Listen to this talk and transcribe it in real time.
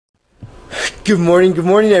Good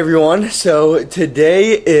morning everyone. So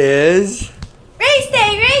today is race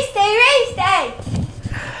day.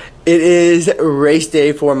 It is race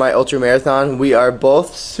day for my ultra marathon. We are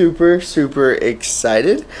both super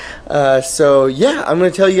excited. So yeah, I'm gonna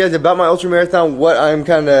tell you guys about my ultra marathon, what I'm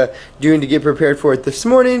kind of doing to get prepared for it this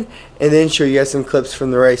morning, and then show you guys some clips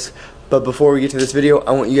from the race. But before we get to this video,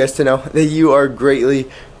 I want you guys to know that you are greatly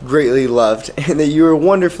loved, and that you are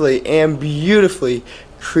wonderfully and beautifully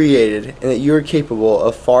created, and that you are capable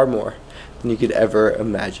of far more than you could ever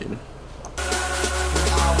imagine.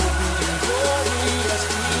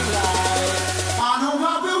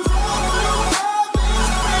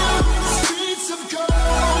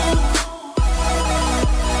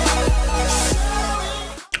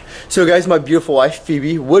 So guys, my beautiful wife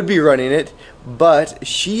Phoebe would be running it, but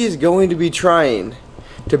she is going to be trying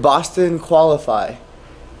to Boston qualify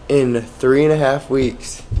in 3.5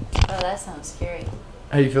 weeks. Oh, that sounds scary.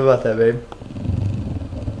 How do you feel about that, babe?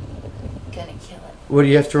 Gonna kill it. What do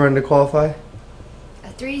you have to run to qualify? A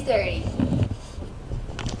 3:30.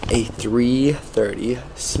 A 3:30,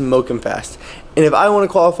 smoking fast. And if I want to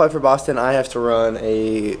qualify for Boston, I have to run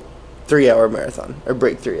a 3-hour marathon, or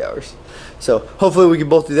break 3 hours. So hopefully we can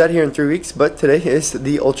both do that here in 3 weeks, but today is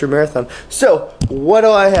the ultra marathon. So what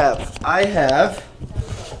do I have? I have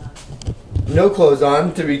no clothes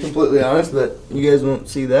on, to be completely honest, but you guys won't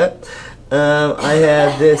see that. I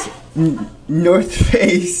have this North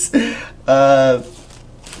Face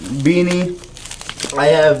beanie. I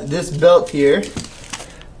have this belt here.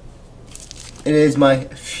 It is my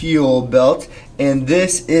fuel belt, and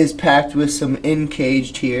this is packed with some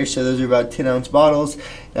in-caged here, so those are about 10-ounce bottles.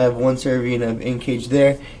 I have 1 serving of in-cage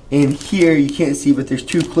there. And here, you can't see, but there's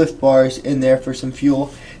 2 Cliff bars in there for some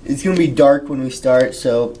fuel. It's going to be dark when we start,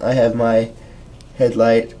 so I have my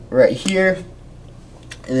headlight right here.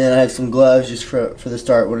 And then I have some gloves just for the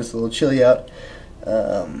start when it's a little chilly out.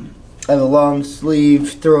 I have a long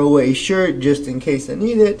sleeve throwaway shirt just in case I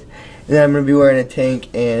need it. And then I'm going to be wearing a tank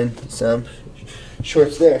and some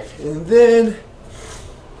shorts there. And then,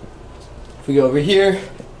 if we go over here,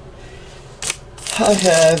 I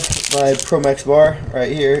have my Pro Max bar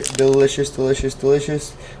right here. Delicious,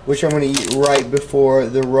 which I'm going to eat right before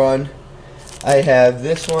the run. I have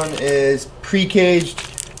this one is pre-caged,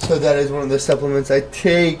 so that is one of the supplements I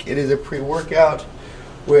take. It is a pre-workout,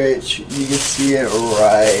 which you can see it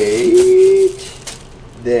right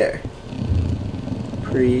there.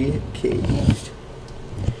 Pre-caged.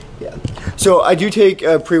 Yeah. So I do take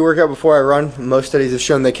a pre-workout before I run. Most studies have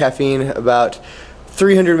shown that caffeine, about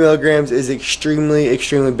 300 milligrams, is extremely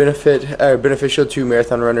beneficial to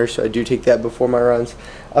marathon runners. So I do take that before my runs.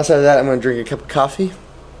 Outside of that, I'm going to drink a cup of coffee,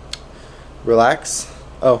 relax.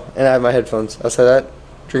 Oh, and I have my headphones. Outside of that,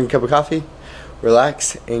 drink a cup of coffee,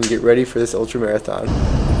 relax, and get ready for this ultra marathon.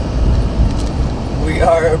 We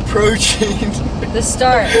are approaching The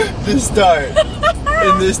start. the start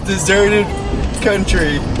in this deserted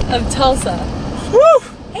country Of Tulsa. Woo!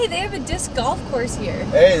 Hey, they have a disc golf course here.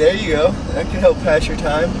 Hey, there you go. That can help pass your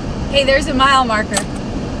time. Hey, there's a mile marker.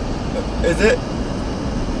 Is it?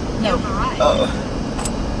 No. Oh.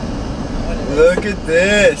 Look at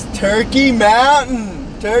this. Turkey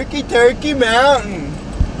Mountain. Turkey Mountain.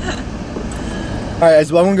 Alright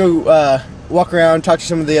guys, well I'm going to go walk around, talk to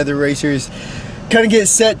some of the other racers, kind of get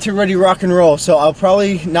set to ready rock and roll. So I'll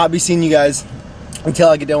probably not be seeing you guys until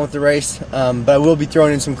I get done with the race, but I will be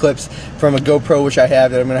throwing in some clips from a GoPro which I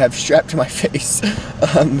have that I'm going to have strapped to my face.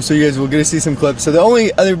 So you guys will get to see some clips. So the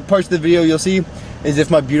only other parts of the video you'll see is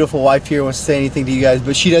if my beautiful wife here wants to say anything to you guys,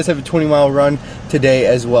 but she does have a 20-mile run today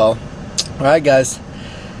as well. Alright guys,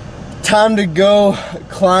 time to go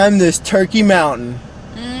climb this Turkey Mountain.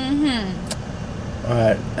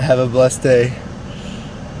 Alright, have a blessed day.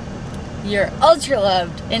 You're ultra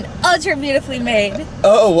loved and ultra beautifully made.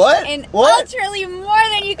 Oh, what? And what? ultra more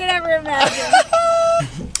than you could ever imagine.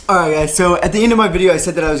 Alright guys, so at the end of my video I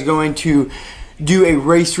said that I was going to do a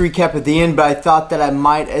race recap at the end, but I thought that I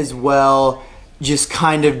might as well just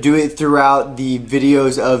kind of do it throughout the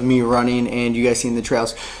videos of me running and you guys seeing the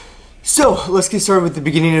trails. So let's get started with the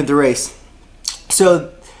beginning of the race.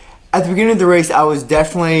 So at the beginning of the race, I was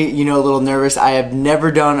definitely, a little nervous. I have never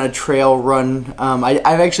done a trail run. I've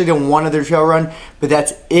actually done one other trail run, but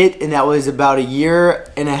that's it, and that was about 1.5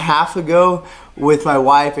 years ago with my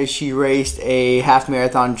wife as she raced a half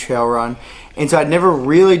marathon trail run. And so I'd never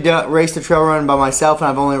really raced a trail run by myself, and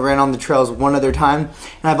I've only ran on the trails one other time.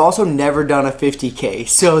 And I've also never done a 50K.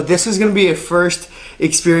 So this is going to be a first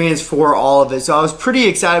experience for all of it. So I was pretty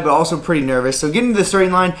excited, but also pretty nervous. So getting to the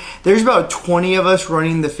starting line, there's about 20 of us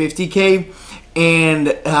running the 50K. And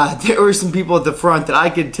there were some people at the front that I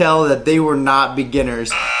could tell that they were not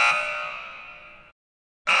beginners.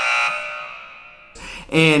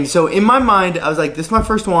 And so in my mind, I was like, this is my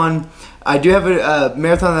first one. I do have a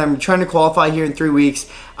marathon that I'm trying to qualify here in 3 weeks.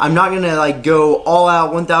 I'm not gonna like go all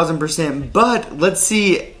out 1,000%, but let's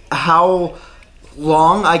see how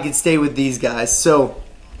long I could stay with these guys. So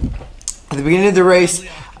at the beginning of the race,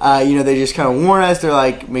 you know, they just kind of warn us. They're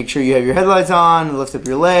like, make sure you have your headlights on, lift up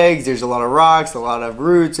your legs. There's a lot of rocks, a lot of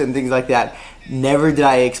roots, and things like that. Never did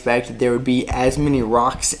I expect that there would be as many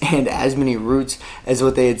rocks and as many roots as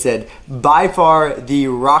what they had said. By far the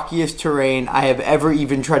rockiest terrain I have ever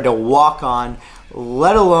even tried to walk on,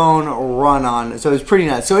 let alone run on. So it's pretty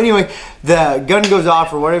nuts. So anyway, the gun goes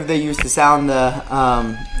off, or whatever they used to sound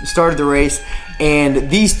the start of the race, and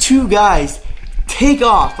these two guys take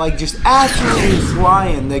off, like just absolutely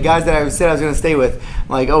flying. The guys that I said I was going to stay with, I'm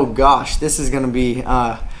like, oh gosh, this is going to be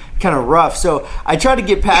kind of rough. So I tried to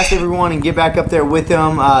get past everyone and get back up there with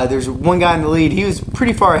them. There's one guy in the lead. He was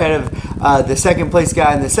pretty far ahead of the second place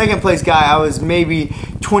guy. And the second place guy, I was maybe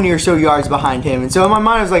 20 or so yards behind him. And so in my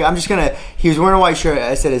mind, I was like, I'm just going to, he was wearing a white shirt.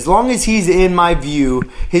 I said, as long as he's in my view,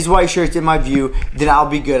 his white shirt's in my view, then I'll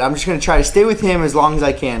be good. I'm just going to try to stay with him as long as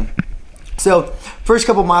I can. So first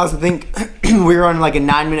couple miles, I think we were on like a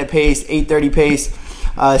 9-minute pace, 8:30 pace.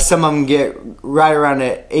 Some of them get right around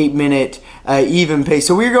an 8-minute even pace.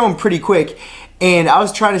 So we were going pretty quick, and I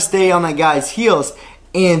was trying to stay on that guy's heels,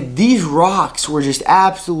 and these rocks were just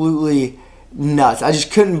absolutely nuts. I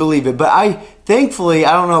just couldn't believe it. But thankfully,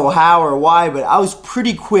 I don't know how or why, but I was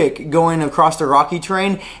pretty quick going across the rocky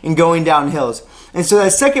terrain and going down hills. And so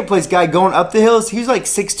that second place guy going up the hills, he was like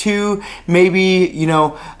 6'2", maybe, you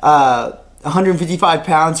know, 155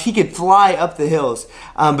 pounds. He could fly up the hills,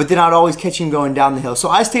 but then I'd always catch him going down the hill. So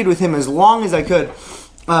I stayed with him as long as I could.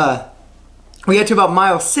 We got to about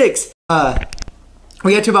mile 6. And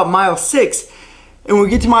when we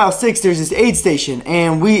get to mile 6, there's this aid station,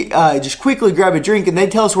 and we just quickly grab a drink, and they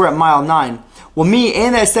tell us we're at mile 9. Well, me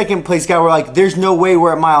and that second place guy were like, there's no way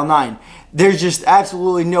we're at mile 9. There's just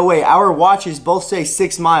absolutely no way. Our watches both say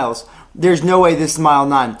 6 miles. There's no way this is mile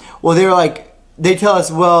 9. Well, they were like, they tell us,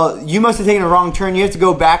 well, you must have taken a wrong turn. You have to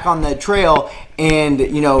go back on the trail and,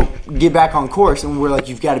 you know, get back on course. And we're like,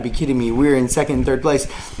 you've got to be kidding me. We're in second and third place.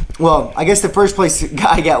 Well, I guess the first place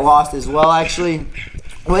guy got lost as well, actually.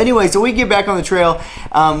 Well, anyway, so we get back on the trail.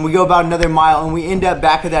 We go about another mile, and we end up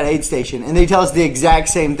back at that aid station. And they tell us the exact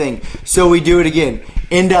same thing. So we do it again.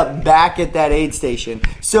 End up back at that aid station.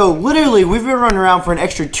 So literally, we've been running around for an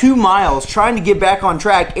extra 2 miles trying to get back on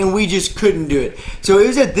track, and we just couldn't do it. So it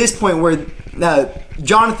was at this point where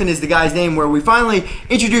Jonathan is the guy's name, where we finally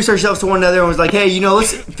introduced ourselves to one another and was like, hey, you know,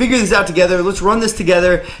 let's figure this out together. Let's run this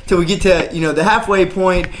together till we get to, you know, the halfway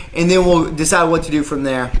point, and then we'll decide what to do from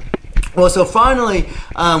there. Well, so finally,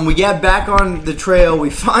 we got back on the trail. We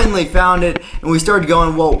finally found it, and we started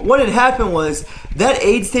going. Well, what had happened was that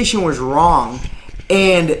aid station was wrong,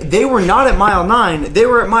 and they were not at mile 9. They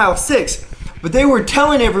were at mile 6. But they were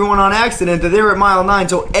telling everyone on accident that they were at mile 9,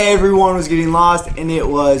 so everyone was getting lost, and it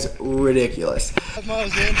was ridiculous. 5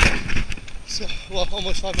 miles in, so, well,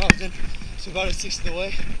 almost 5 miles in, so about a sixth of the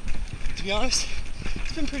way. To be honest,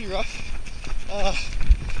 it's been pretty rough.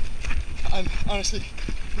 I'm honestly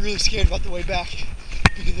really scared about the way back,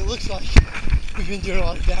 because it looks like we've been doing a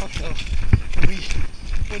lot of downhill. We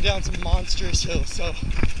went down some monstrous hills, so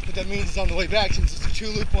what that means is on the way back, since it's a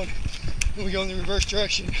 2-loop one, and we go in the reverse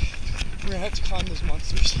direction, we're gonna have to climb those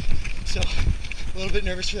monsters. So, a little bit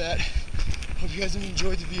nervous for that. Hope you guys have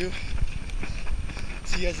enjoyed the view.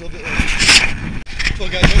 See you guys a little bit later. Well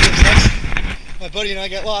guys, my buddy and I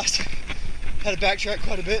got lost. Had to backtrack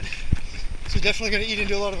quite a bit. So definitely gonna eat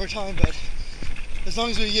into a lot of our time, but as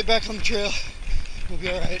long as we get back on the trail, we'll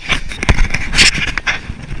be alright.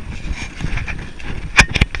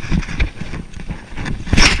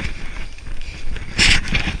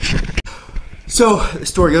 So the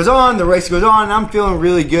story goes on, the race goes on, and I'm feeling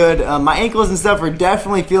really good. My ankles and stuff are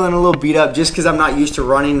definitely feeling a little beat up just because I'm not used to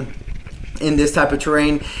running in this type of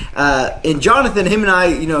terrain. And Jonathan, him and I,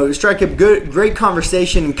 you know, strike up great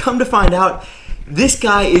conversation, and come to find out, this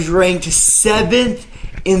guy is ranked 7th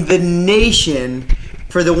in the nation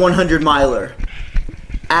for the 100 miler.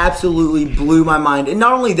 Absolutely blew my mind. And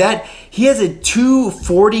not only that, he has a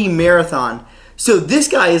 2:40 marathon. So this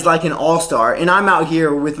guy is like an all-star, and I'm out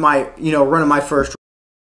here with my, you know, running my first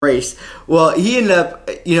race. Well, he ended up,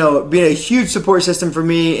 you know, being a huge support system for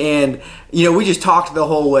me, and, you know, we just talked the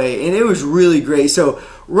whole way, and it was really great. So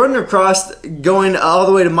running across, going all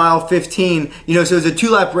the way to mile 15, you know, so it's a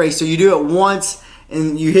 2-lap race, so you do it once,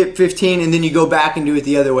 and you hit 15 and then you go back and do it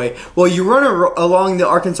the other way. Well, you run along the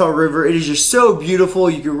Arkansas River. It is just so beautiful.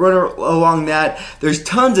 You can run along that. There's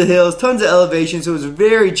tons of hills, tons of elevation, so it was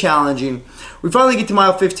very challenging. We finally get to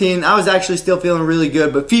mile 15. I was actually still feeling really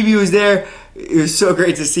good, but Phoebe was there. It was so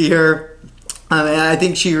great to see her. And I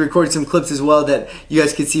think she recorded some clips as well that you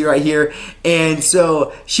guys can see right here. And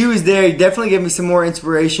so she was there. He definitely gave me some more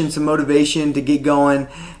inspiration, some motivation to get going.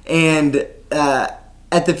 And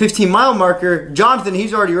at the 15-mile marker, Jonathan,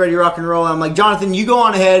 he's already ready to rock and roll. I'm like, Jonathan, you go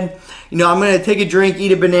on ahead. You know, I'm going to take a drink,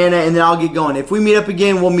 eat a banana, and then I'll get going. If we meet up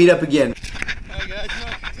again, we'll meet up again. All right, guys,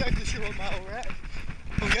 I'm not exactly sure what mile we're at.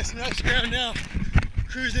 We got some nice ground now.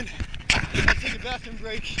 Cruising. I'll take a bathroom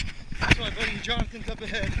break. So my buddy Jonathan's up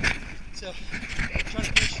ahead. So, trying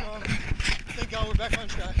to finish strong. Thank God we're back on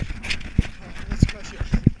track. Let's crush it.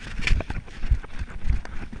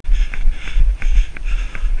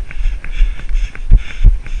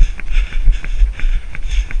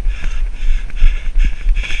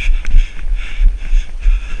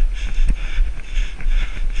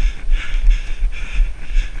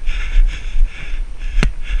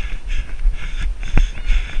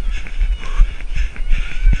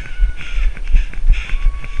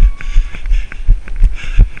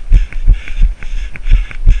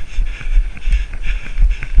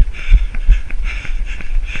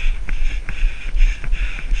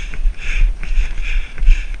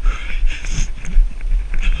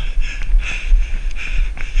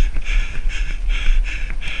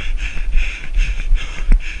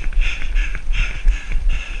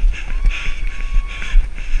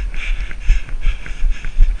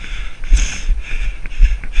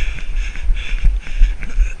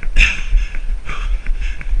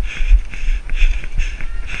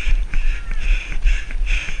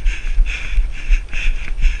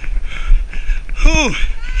 Whew.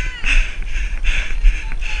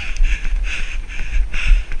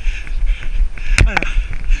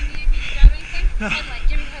 No. Headlight,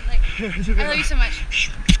 give me the headlight. Here, it's okay. I love you so much.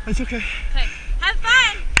 It's okay. Okay. Have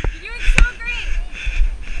fun! You're doing so great!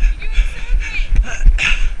 You're doing so great!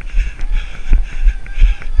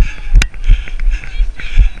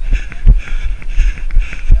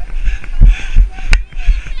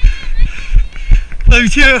 Love you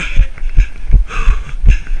too.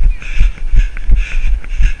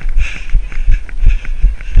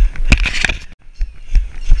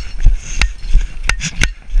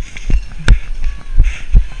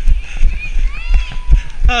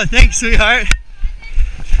 Oh, thanks, sweetheart.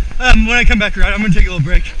 When I come back around, I'm gonna take a little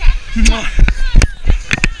break.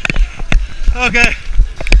 Okay.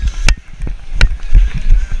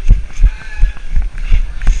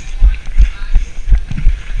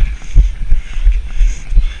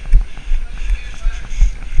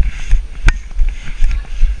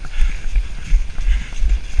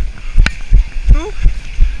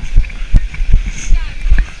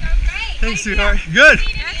 Thanks, sweetheart. Good.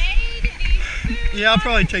 Yeah, I'll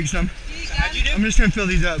probably take some. I'm just gonna fill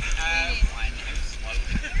these up.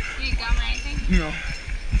 Do you gum or anything? No.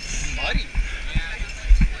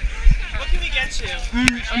 What can we get you?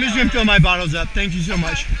 I'm just gonna fill my bottles up. Thank you so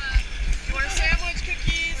much. You want a sandwich,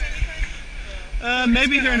 cookies, anything?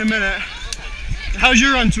 Maybe here in a minute. How's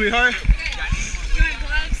your run, sweetheart? Do you want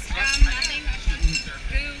gloves? Nothing?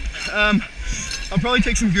 Goo? I'll probably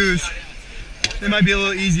take some goos. They might be a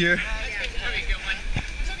little easier.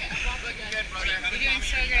 You're doing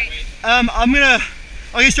so great.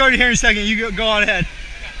 I'll get started here in a second. You go on ahead.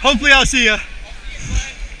 Hopefully I'll see you.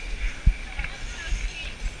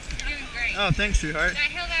 You're doing great. Oh, thanks, sweetheart.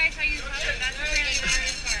 That hill that I saw you pop up, that's apparently the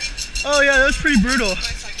hardest part. Oh yeah, that was pretty brutal.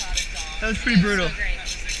 That was pretty brutal. So great.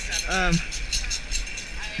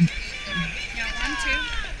 Yeah, 1,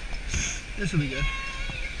 2. This will be good.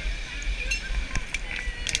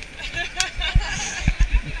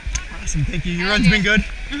 Awesome, thank you. Your run's been good?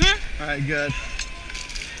 Mm-hmm. All right, good.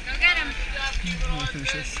 Go get him. I'm gonna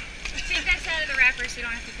finish this. Take that side of the wrapper so you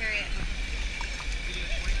don't have to carry it.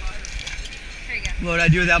 There you go. What would I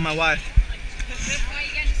do without my wife? Well,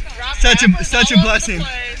 you gotta just go. Such a blessing.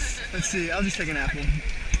 Let's see, I'll just take an apple.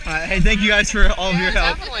 All right, hey, thank you guys for all of your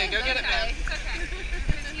help. Definitely, go get it, man. It's okay.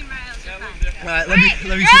 15 miles, you're fine. All right, love you,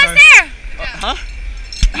 You're sweetheart. almost there. Huh?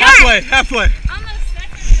 Halfway. Almost.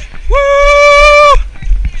 That's it. Woo!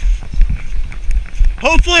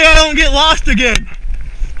 Hopefully I don't get lost again.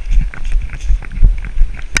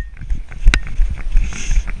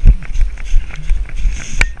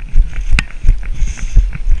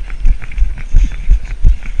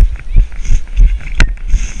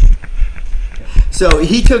 So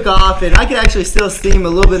he took off, and I could actually still see him a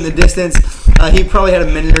little bit in the distance. He probably had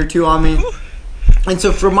a minute or two on me. And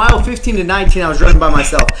so from mile 15 to 19, I was running by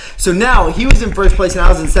myself. So now he was in first place and I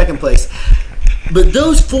was in second place. But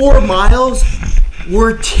those 4 miles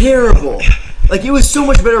were terrible. Like, it was so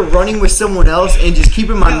much better running with someone else and just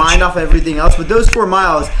keeping my mind off everything else. But those 4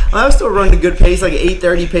 miles, I was still running a good pace, like an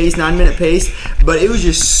 8:30 pace, 9-minute pace. But it was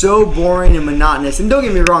just so boring and monotonous. And don't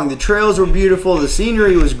get me wrong, the trails were beautiful, the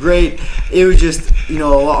scenery was great. It was just, you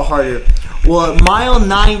know, a lot harder. Well, at mile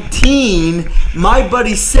 19, my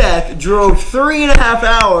buddy Seth drove 3.5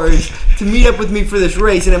 hours to meet up with me for this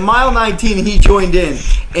race. And at mile 19, he joined in.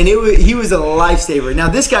 And he was a lifesaver. Now,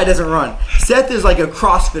 this guy doesn't run. Seth is like a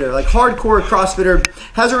CrossFitter, like hardcore CrossFitter.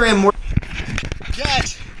 Hasn't ran more.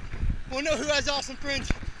 Guys, wanna know who has awesome friends?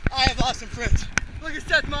 I have awesome friends. Look at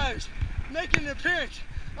Seth Myers making an appearance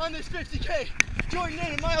on this 50K. Joining in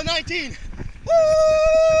at mile 19. Woo!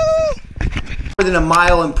 More than a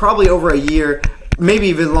mile and probably over a year, maybe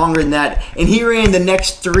even longer than that. And he ran the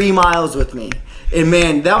next 3 miles with me. And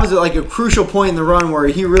man, that was like a crucial point in the run where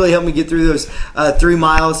he really helped me get through those 3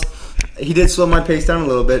 miles. He did slow my pace down a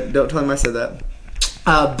little bit. Don't tell him I said that.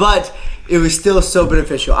 But it was still so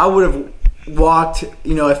beneficial. I would have walked,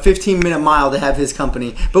 you know, a 15-minute mile to have his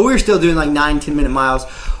company. But we were still doing like 9-10-minute miles.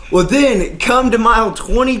 Well, then come to mile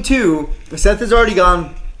 22. Seth is already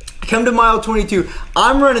gone. Come to mile 22.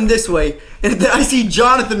 I'm running this way. And then I see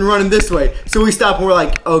Jonathan running this way. So we stop and we're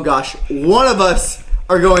like, oh gosh, one of us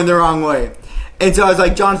are going the wrong way. And so I was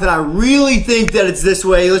like, Jonathan, I really think that it's this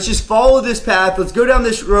way. Let's just follow this path. Let's go down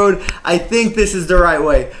this road. I think this is the right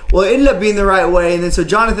way. Well, it ended up being the right way. And then so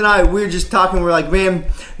Jonathan and I, we were just talking. We're like, man,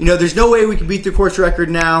 you know, there's no way we can beat the course record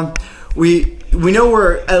now. We know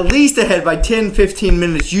we're at least ahead by 10, 15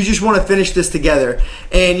 minutes. You just want to finish this together.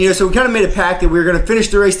 And, you know, so we kind of made a pact that we were going to finish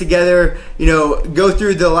the race together, you know, go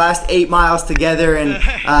through the last 8 miles together. And,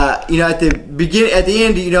 you know, at the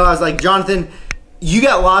end, you know, I was like, Jonathan, you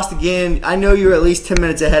got lost again. I know you're at least 10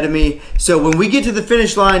 minutes ahead of me. So when we get to the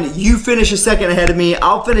finish line, you finish a second ahead of me.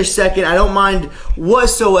 I'll finish second. I don't mind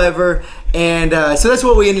whatsoever. And so that's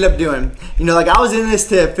what we ended up doing. You know, like, I was in this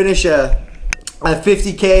to finish a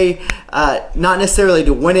 50K, not necessarily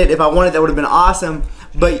to win it. If I won it, that would have been awesome.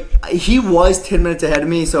 But he was 10 minutes ahead of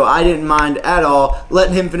me, so I didn't mind at all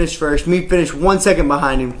letting him finish first, me finish 1 second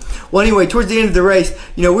behind him. Well, anyway, towards the end of the race,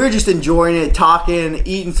 you know, we were just enjoying it, talking,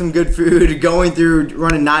 eating some good food, going through,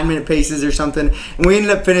 running 9-minute paces or something, and we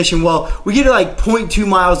ended up finishing. Well, we get to like 0.2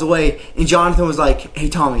 miles away, and Jonathan was like, hey,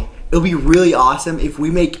 Tommy, it'll be really awesome if we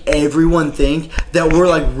make everyone think that we're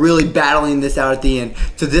like really battling this out at the end.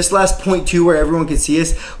 So this last 0.2 where everyone can see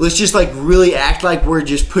us, let's just like really act like we're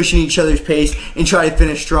just pushing each other's pace and try to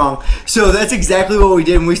finish strong. So that's exactly what we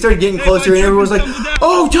did. And we started getting closer and everyone was like,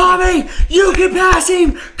 oh, Tommy, you can pass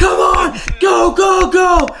him. Come on, go, go,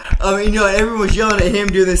 go. You know, everyone was yelling at him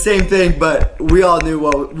doing the same thing, but we all knew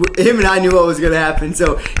him and I knew what was going to happen.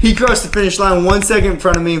 So he crossed the finish line 1 second in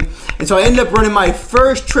front of me. And so I ended up running my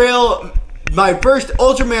first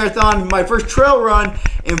ultra marathon, my first trail run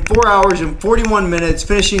in 4 hours and 41 minutes,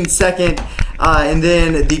 finishing second. And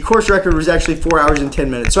then the course record was actually 4 hours and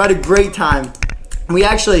 10 minutes. So I had a great time. We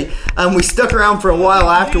actually, we stuck around for a while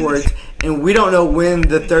afterwards, and we don't know when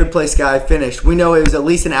the 3rd place guy finished. We know it was at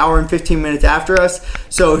least an hour and 15 minutes after us,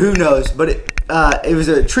 so who knows. But it was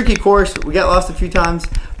a tricky course. We got lost a few times,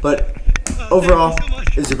 but overall,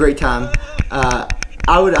 it was a great time.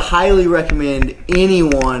 I would highly recommend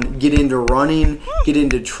anyone get into running, get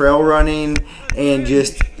into trail running, and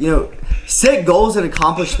just, you know, set goals and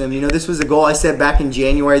accomplish them. You know, this was a goal I set back in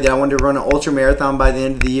January that I wanted to run an ultra marathon by the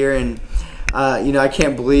end of the year, and you know, I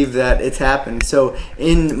can't believe that it's happened. So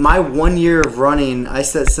in my 1 year of running, I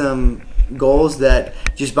set some goals that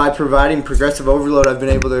just by providing progressive overload I've been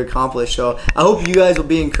able to accomplish. So I hope you guys will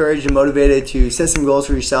be encouraged and motivated to set some goals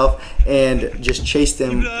for yourself and just chase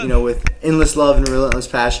them, you know, with endless love and relentless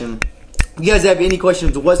passion. If you guys have any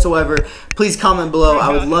questions whatsoever, please comment below.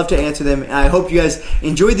 I would love to answer them. And I hope you guys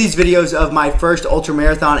enjoyed these videos of my first ultra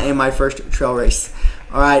marathon and my first trail race.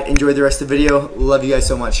 Alright, enjoy the rest of the video. Love you guys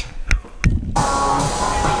so much.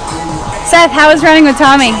 Seth, how was running with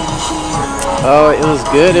Tommy? Oh, it was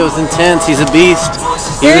good. It was intense. He's a beast.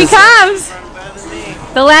 Here he comes.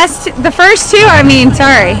 The first 2, I mean,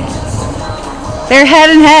 sorry. They're head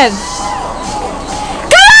and head.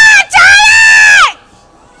 Come on, Tommy!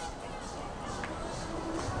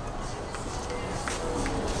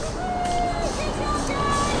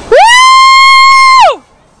 Woo!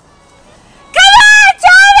 Come on,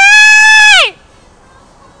 Tommy!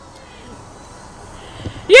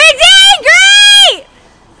 You're doing great!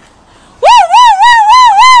 Woo, woo, woo,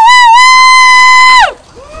 woo, woo, woo, woo!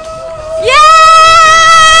 Yeah!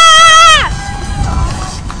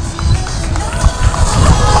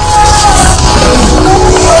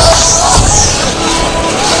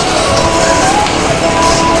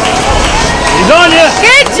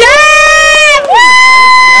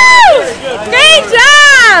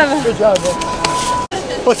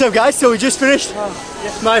 What's up, guys? So we just finished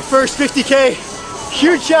my first 50K.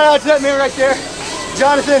 Huge shout out to that man right there,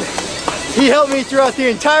 Jonathan. He helped me throughout the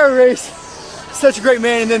entire race. Such a great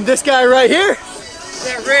man. And then this guy right here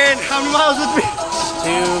that ran how many miles with me? 2,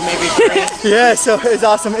 maybe 3. Yeah, so it was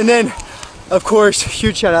awesome. And then, of course,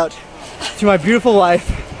 huge shout out to my beautiful wife,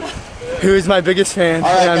 who is my biggest fan, All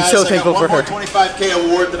right, and I'm guys, so I thankful got for one her. more 25K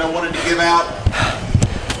award that I wanted to give out.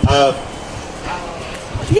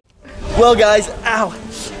 Well, guys, ow,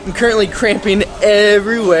 I'm currently cramping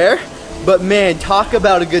everywhere, but man, talk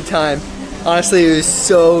about a good time. Honestly, it was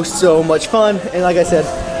so much fun, and like I said,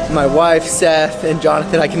 my wife, Seth, and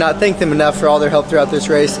Jonathan, I cannot thank them enough for all their help throughout this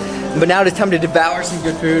race. But now it's time to devour some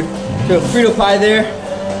good food. So Frito pie there,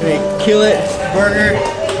 gonna kill it, burger.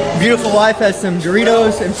 Beautiful wife has some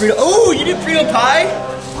Doritos and Frito. Oh, you did Frito pie?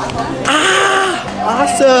 Ah,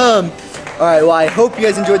 awesome. All right, well, I hope you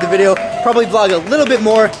guys enjoyed the video. Probably vlog a little bit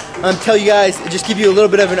more, tell you guys, just give you a little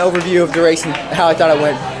bit of an overview of the race and how I thought it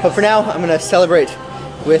went. But for now, I'm gonna celebrate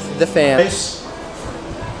with the fam.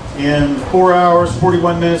 In 4 hours,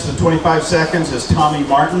 41 minutes, and 25 seconds is Tommy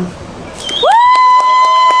Martin. Woo!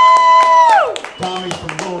 Tommy's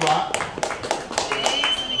from Little Rock.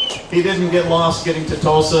 He didn't get lost getting to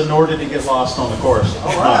Tulsa, nor did he get lost on the course.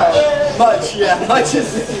 All right. Much, yeah, much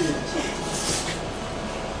is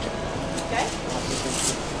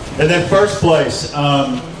And then first place,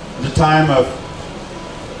 the time of,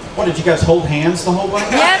 what did you guys hold hands the whole way?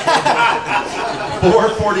 Yep.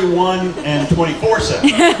 4:41 and 24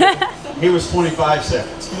 seconds. He was 25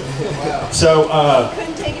 seconds. So,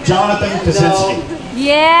 Jonathan Kaczynski.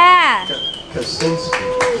 Yeah.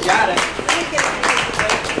 Kaczynski. Got it.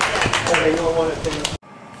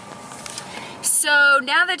 So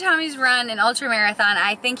now that Tommy's run an ultra marathon,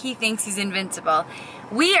 I think he thinks he's invincible.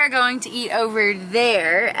 We are going to eat over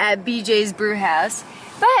there at BJ's Brew House,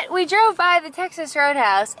 but we drove by the Texas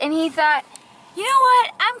Roadhouse and he thought, you know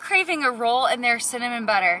what, I'm craving a roll and their cinnamon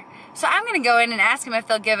butter. So I'm gonna go in and ask him if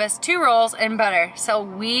they'll give us 2 rolls and butter. So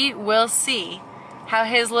we will see how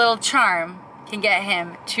his little charm can get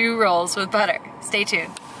him 2 rolls with butter. Stay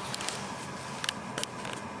tuned.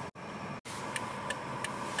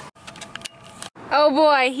 Oh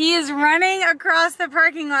boy, he is running across the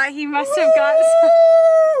parking lot. He must have got some.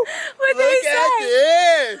 What did he say? Look at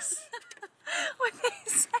this! What did he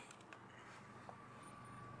say?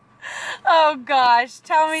 Oh gosh,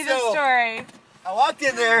 tell me the So- story. I walked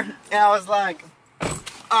in there and I was like,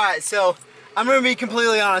 alright, so I'm gonna be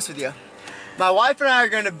completely honest with you. My wife and I are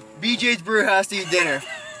going to BJ's Brew House to eat dinner.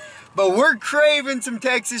 But we're craving some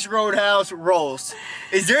Texas Roadhouse rolls.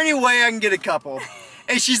 Is there any way I can get a couple?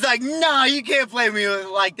 And she's like, no, you can't play me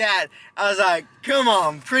like that. I was like, come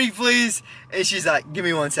on, pretty please. And she's like, give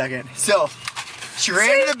me 1 second. So she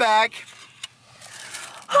ran to the back,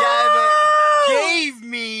 gave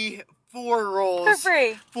me 4 rolls. For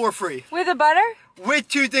free. For free. With a butter? With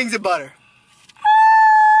 2 things of butter.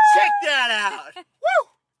 Check that out. Woo!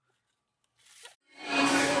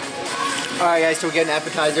 Alright guys, so we're getting an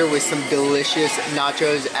appetizer with some delicious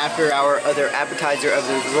nachos after our other appetizer of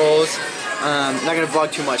the rolls. Not going to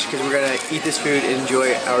vlog too much because we're going to eat this food and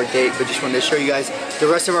enjoy our date, but just wanted to show you guys the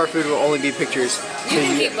rest of our food will only be pictures. You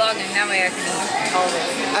can keep vlogging, that way I can eat all of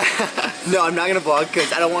it. No, I'm not going to vlog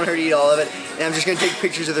because I don't want her to eat all of it, and I'm just going to take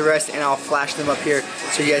pictures of the rest and I'll flash them up here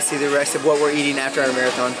so you guys see the rest of what we're eating after our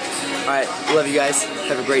marathon. Alright, love you guys.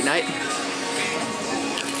 Have a great night.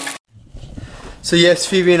 So yes,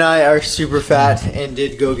 Phoebe and I are super fat and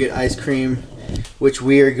did go get ice cream, which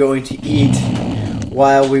we are going to eat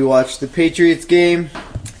while we watch the Patriots game.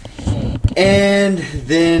 And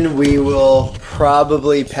then we will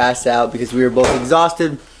probably pass out because we are both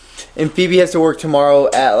exhausted. And Phoebe has to work tomorrow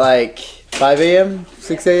at like 5 a.m.,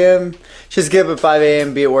 6 a.m. She has to get up at 5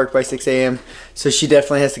 a.m., be at work by 6 a.m. So she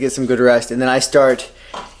definitely has to get some good rest. And then I start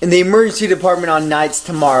in the emergency department on nights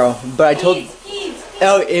tomorrow. But I told...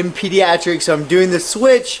 Oh, in pediatrics, so I'm doing the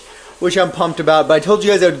switch, which I'm pumped about. But I told you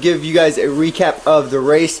guys I would give you guys a recap of the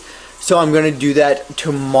race. So I'm going to do that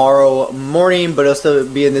tomorrow morning, but it'll still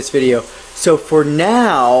be in this video. So for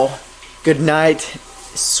now, good night,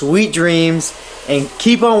 sweet dreams, and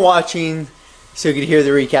keep on watching so you can hear the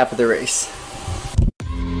recap of the race.